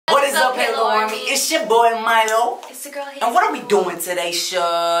me. It's your boy Milo. It's the girl here. And what are we doing today,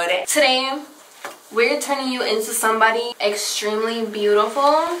 shorty? Today, we're turning you into somebody extremely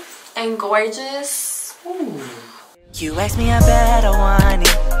beautiful and gorgeous. Ooh. You asked me, I bet I want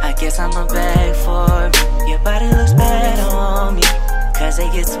it. I guess I'ma beg for it. Your body looks better on me, cause they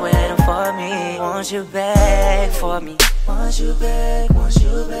get sweating for me. Won't you beg for me? Won't you beg, won't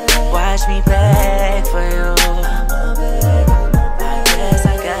you beg? Watch me beg for you. I'ma beg, I guess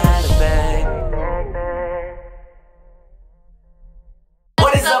I gotta beg.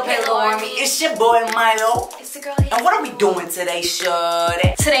 What is up, Hello Army? It's your boy Milo. It's the girl here. And what are we doing today,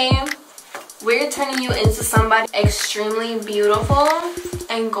 shorty? Today, we're turning you into somebody extremely beautiful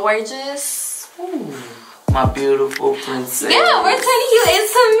and gorgeous. Ooh, my beautiful princess. Yeah, we're turning you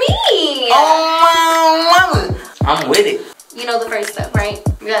into me. Oh my mama. I'm with it. You know the first step, right?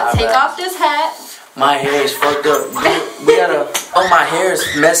 We gotta take off this hat. My hair is fucked up. We gotta. Oh, my hair is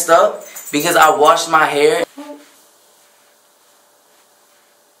messed up because I washed my hair.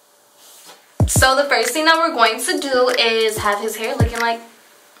 So the first thing that we're going to do is have his hair looking like.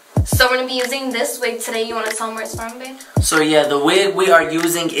 So we're gonna be using this wig today. You wanna tell him where it's from, babe? So yeah, the wig we are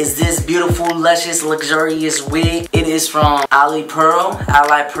using is this beautiful, luscious, luxurious wig. It is from Ali Pearl.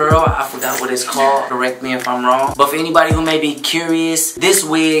 I forgot what it's called. Correct me if I'm wrong. But for anybody who may be curious, this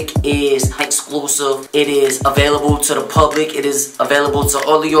wig is exclusive. It is available to the public. It is available to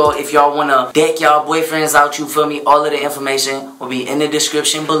all of y'all. If y'all wanna deck y'all boyfriends out, you feel me? All of the information will be in the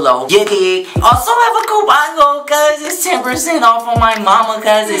description below. Get it? Also have a coupon code cause it's 10% off on my mama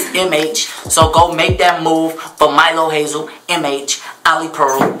cause it's MH. So go make that move for Milo Hazel, MH, Ali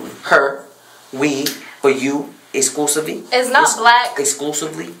Pearl, her, we, for you, exclusively. It's not black.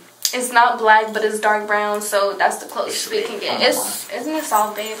 Exclusively. It's not black, but it's dark brown, so that's the closest we can get. Isn't it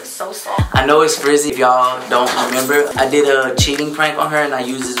soft, babe? It's so soft. I know it's frizzy. If y'all don't remember, I did a cheating prank on her and I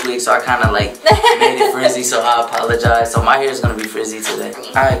used this wig, so I kind of like made it frizzy, so I apologize. So my hair is going to be frizzy today.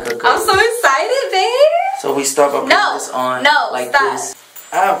 Alright, cook. I'm so excited, babe. So we start by putting this on like stop. this.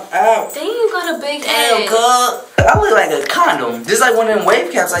 Ow, ow. Dang, you got a big Damn, head. girl. I look like a condom. Just like one of them wave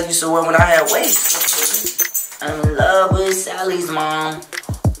caps I used to wear when I had waves. I'm in love with Sally's mom.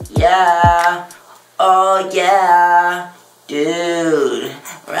 Yeah. Oh, yeah. Dude.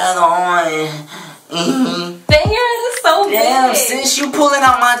 Right on. The hair is so Damn, big. since you pulling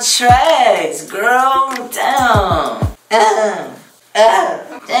out my tracks, girl. Damn.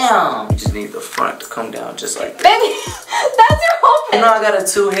 Damn. You just need the front to come down just like that. Baby, that's your whole You know I got a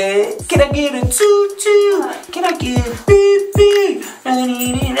 2 head. Can I get a 2-2? Can I get a beep?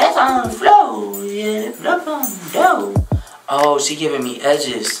 That's on the floor. Yeah, that's on the dough. Oh, she giving me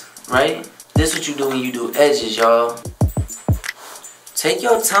edges, right? This what you do when you do edges, y'all. Take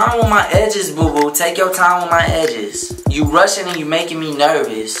your time with my edges, boo-boo. Take your time with my edges. You rushing and you making me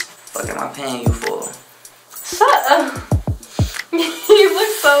nervous. Fuck am I paying you for? Shut up. You look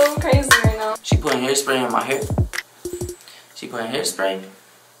so crazy right now. She putting hairspray in my hair. She putting hairspray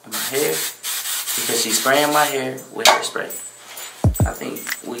in my hair because she's spraying my hair with hairspray. I think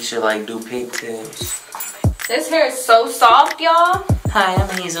we should like do pigtails. This hair is so soft, y'all. Hi, I'm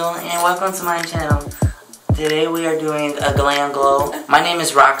Hazel and welcome to my channel. Today we are doing a glam glow. My name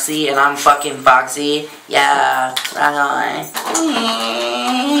is Roxy and I'm fucking Foxy. Yeah, right on.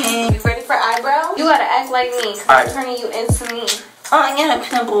 You ready for eyebrow? You gotta act like me because I'm turning you into me. Oh, I got a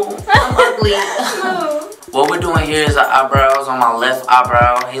pimple. I'm ugly. No. What we're doing here is the eyebrows on my left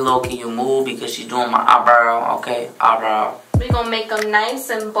eyebrow. Halo, can you move? Because she's doing my eyebrow. Okay, eyebrow. We're gonna make them nice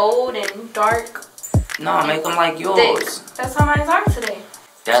and bold and dark. No, make them like yours. Thick. That's how mine are today.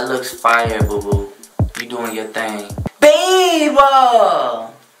 That looks fire, boo-boo. You doing your thing. Babe!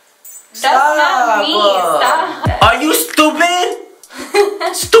 That's not me. Stop. Are you stupid?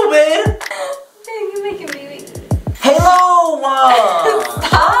 Stupid? Babe, you making me weak. Hello!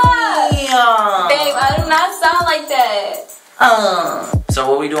 Stop! Babe, I do not sound like that. So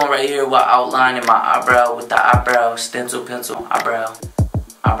what we doing right here, we're outlining my eyebrow with the eyebrow stencil pencil. Eyebrow.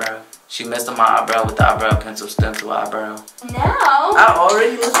 She messed up my eyebrow with the eyebrow pencil stencil eyebrow. Now, I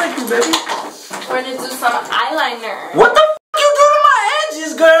already look like you, baby. we're gonna do some eyeliner. What the f you do to my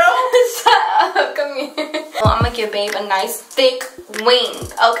edges, girl? Shut up, come here. Well, I'm gonna give babe a nice thick wing,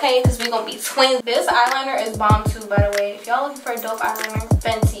 okay? Because we're gonna be twins. This eyeliner is bomb too, by the way. If y'all looking for a dope eyeliner,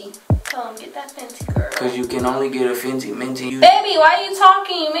 Fenty. Tell them, get that Fenty, girl. Because you can only get a Fenty Minty. Baby, why are you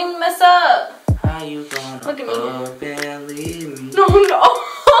talking? You made me mess up. How you gonna look at me? Up and leave me? No.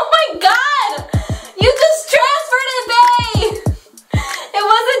 Oh my god! You just transferred it, babe! It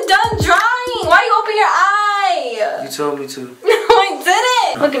wasn't done drying. Why you open your eye? You told me to. No, I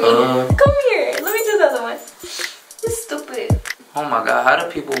didn't. Look at me. Come here. Let me do the other one. You're stupid. Oh my god, how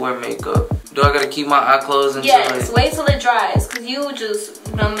do people wear makeup? Do I gotta keep my eye closed until Yes, wait till it dries, cause you just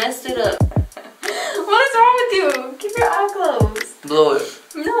messed it up. What is wrong with you? Keep your eye closed. Blow it.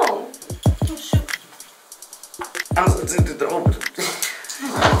 No. Oh, shoot. I was tempted to open it.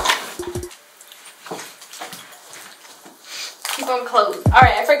 Keep them closed.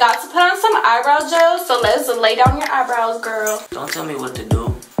 Alright, I forgot to put on some eyebrow gel, so let's lay down your eyebrows, girl. Don't tell me what to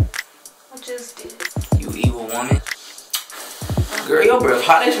do. I just did. You evil woman. Girl, your breath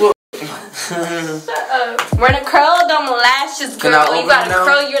hot as well. Shut up. We're gonna curl them lashes, girl. Can I open You gotta them?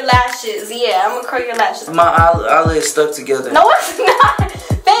 curl your lashes. Yeah, I'm gonna curl your lashes. My eyelids stuck together. No, it's not.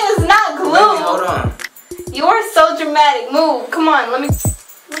 That is not glue. Baby, hold on. You are so dramatic. Move. Come on, let me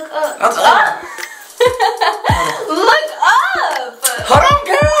look up. Look up. Hold on,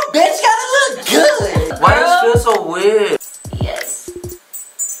 girl. Bitch, gotta look good. Why does it feel so weird? Yes.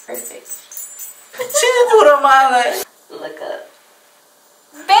 Perfect. She just put on my eyelash. Look up.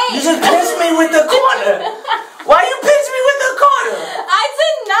 Babe. You just pinched me with the corner. Why you pinch me with the corner? I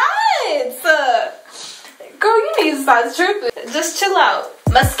did not. Girl, you need to stop tripping. Just chill out.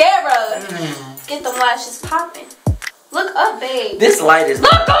 Mascara. Get them lashes popping. Look up, babe. This light is...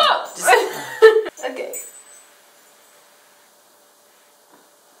 Look up. Okay.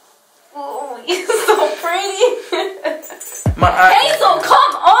 Oh, you're so pretty. My eye... Hazel,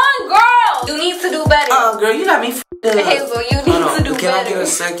 come on, girl. You need to do better. Oh, girl, you got me f***ed up. Hazel, you need to do Can better. I get a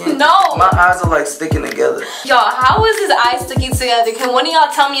second? No. My eyes are like sticking together. Y'all, how is his eyes sticking together? Can one of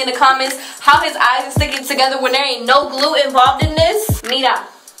y'all tell me in the comments how his eyes are sticking together when there ain't no glue involved in this? Mira.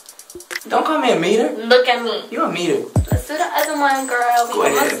 Don't call me a meter. Look at me. You're a meter. Let's do the other one, girl. We Go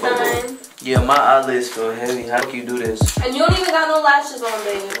ahead, almost done. Yeah, my eyelids feel heavy. How can you do this? And you don't even got no lashes on,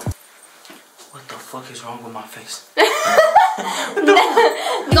 baby. What the fuck is wrong with my face? You're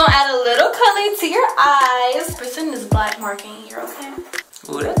gonna add a little color to your eyes. Putting this black mark in here, okay?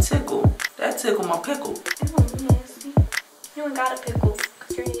 Ooh, that tickle. That tickle my pickle. Ew, nasty. You ain't got a pickle,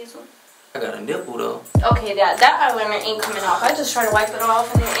 cause you're Hazel. I got a nipple though. Okay, that eyeliner ain't coming off. I just tried to wipe it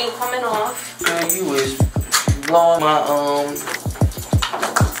off and it ain't coming off. Girl, you was blowing my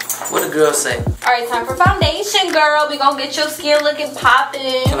what the girl say? Alright, time for foundation, girl. We gonna get your skin looking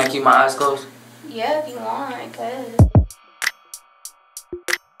poppin'. Can I keep my eyes closed? Yeah, if you want, I guess.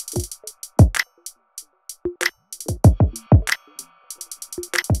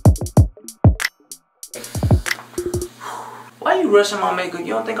 Why you rushing my makeup?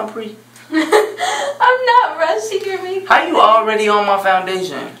 You don't think I'm pretty? I'm not rushing your makeup. How you already on my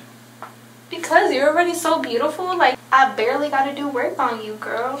foundation? Because you're already so beautiful. Like, I barely gotta do work on you,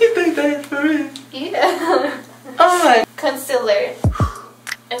 girl. You think that's for real? Yeah. Alright. Concealer.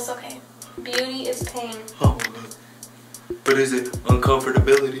 It's okay. Beauty is pain. Oh, but is it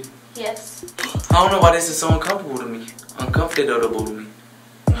uncomfortability? Yes. I don't know why this is so uncomfortable to me. Uncomfortable to me.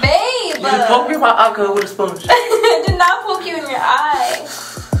 Babe! You just poked me in my eye cut with a sponge. I did not poke you in your eye.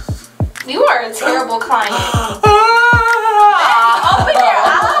 You are a terrible client. Open your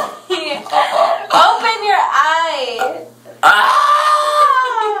eye. Open your eye.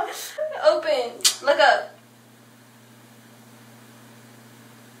 Open. Look up.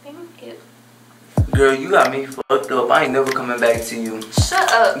 Thank you. Girl, you got me fucked up. I ain't never coming back to you.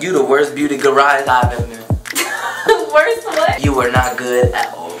 Shut up. You the worst beauty garage I've ever been. Worst what? You were not good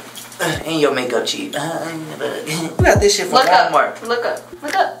at all. And your makeup cheap. We got this shit from Look Walmart. up. Look up.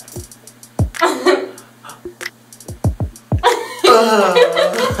 Look up.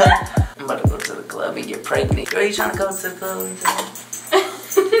 I'm about to go to the club and get pregnant. Girl, you trying to go to the club?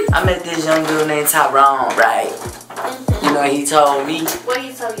 I met this young dude named Tyrone, right? You know, he told me. What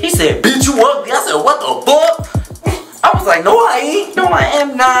he told you? He said, bitch, you ugly. I said, what the fuck? I was like, no, I ain't. No, I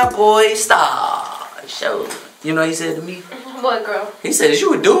am not, boy. Stop. Show. You know what he said to me? What, girl? He said, is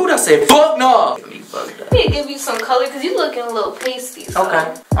you a dude? I said, fuck no. Get me fucked up. I need to give you some color because you looking a little pasty. So.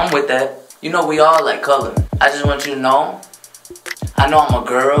 Okay, I'm with that. You know, we all like color. I just want you to know, I know I'm a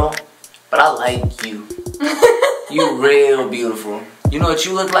girl, but I like you. You real beautiful. You know what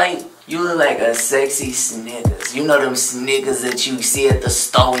you look like? You look like a sexy Snickers. You know them Snickers that you see at the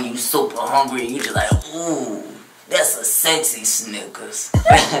store when you super hungry. You just like, ooh, that's a sexy Snickers.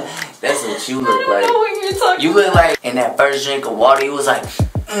 That's what you look like. I don't know what you're talking You look like in that first drink of water, you was like,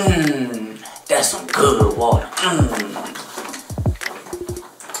 that's some good water.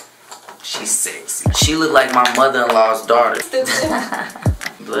 She's sexy. She look like my mother-in-law's daughter.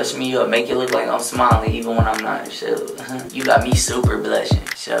 Blush me up, make it look like I'm smiling even when I'm not. Show. You got me super blushing.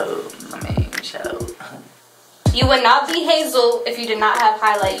 Show. Show. You would not be Hazel if you did not have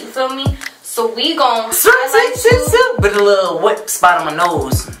highlight. You feel me? So we gon' highlight you. With a little wet spot on my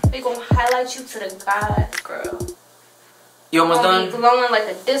nose. We gon' highlight you to the gods, girl. You almost done? Be glowing like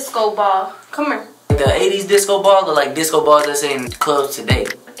a disco ball. Come here. The 80s disco ball or like disco balls that's in clubs today?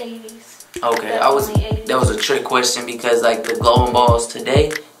 80s. Okay, Definitely 80s. That was a trick question because like the glowing balls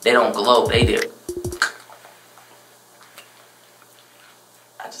today, they don't glow, they do.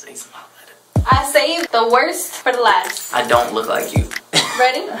 I just ate some highlighter. I saved the worst for the last. I don't look like you.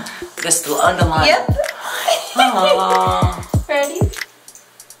 Ready? That's the underline. Yep. Aww. Ready?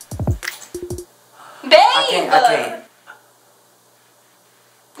 Babe! I can't.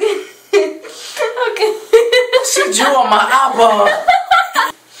 Okay. She drew on my eyeball.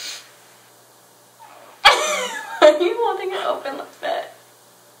 Are you holding it open like that?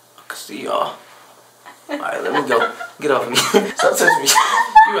 I can see y'all. Alright, let me go. Get off of me. Stop touching me.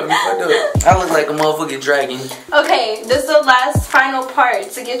 You got me fucked up. I look like a motherfucking dragon. Okay, this is the last final part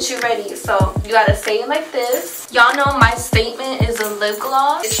to get you ready. So you gotta say it like this. Y'all know my statement is a lip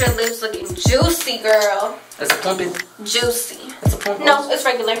gloss. Get your lips looking juicy, girl. That's a pumping? Juicy. That's a pumping? No, it's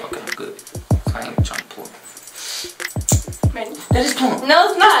regular. Okay, good. I ain't trying to pull. Ready? That is plump. No,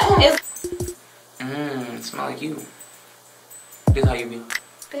 it's not. It's it smell like you. This how you be.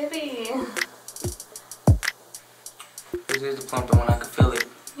 baby. This is the plumping one. I can feel it.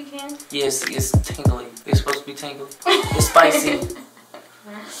 You can. Yes, it's tingly. It's supposed to be tingly. It's spicy.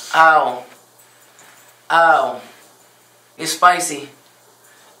 Ow. Ow. It's spicy.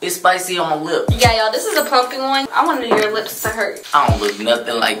 It's spicy on my lip. Yeah, y'all, this is a plumping one. I wanted your lips to hurt. I don't look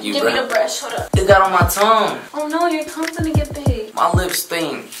nothing like you, Give bro. me the brush. Hold up. It got on my tongue. Oh no, your tongue's gonna get big. My lips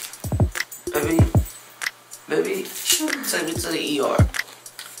sting. Baby. Baby. Take me to the ER.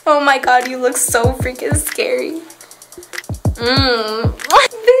 Oh my god, you look so freaking scary. Baby,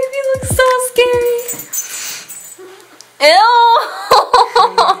 you look so scary. Ew.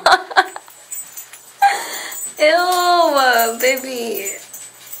 Ew, baby.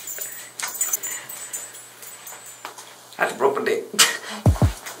 I just broke a dick.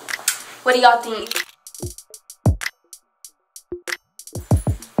 What do y'all think?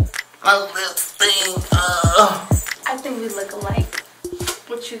 My lips sting. I think we look alike.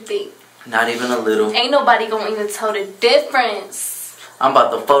 What you think? Not even a little. Ain't nobody gonna even tell the difference. I'm about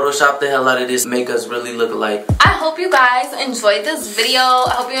to Photoshop the hell out of this, make us really look alike. I hope you guys enjoyed this video.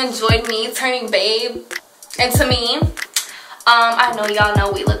 I hope you enjoyed me turning babe into me. I know y'all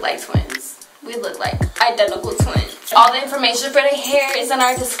know we look like twins. We look like identical twins. All the information for the hair is in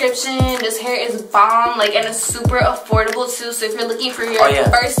our description. This hair is bomb, like, and it's super affordable too. So if you're looking for your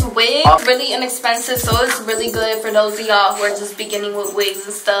first wig, really inexpensive, so it's really good for those of y'all who are just beginning with wigs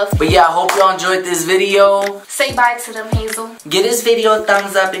and stuff. But yeah, I hope y'all enjoyed this video. Say bye to them, Hazel. Give this video a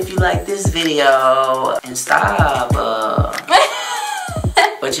thumbs up if you like this video. And stop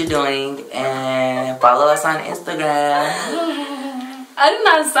what you're doing. And follow us on Instagram. I do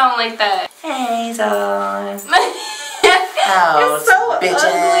not sound like that. Hazel. It's so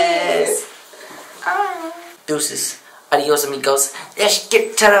bitches. ugly. Deuces. Adios, amigos. Let's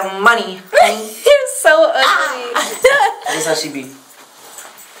get to the money. You're so ugly. That's how she be.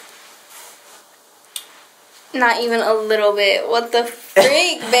 Not even a little bit. What the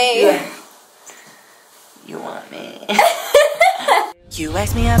freak, babe? Yeah. You want me? You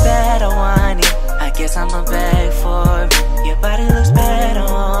ask me, I bet I want it. I guess I'ma beg for it. Your body looks better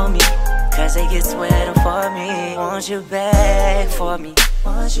on me, cause they get sweating for me. Won't you beg for me?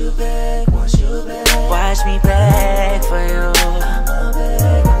 Won't you beg? Won't you beg? Watch me beg for you.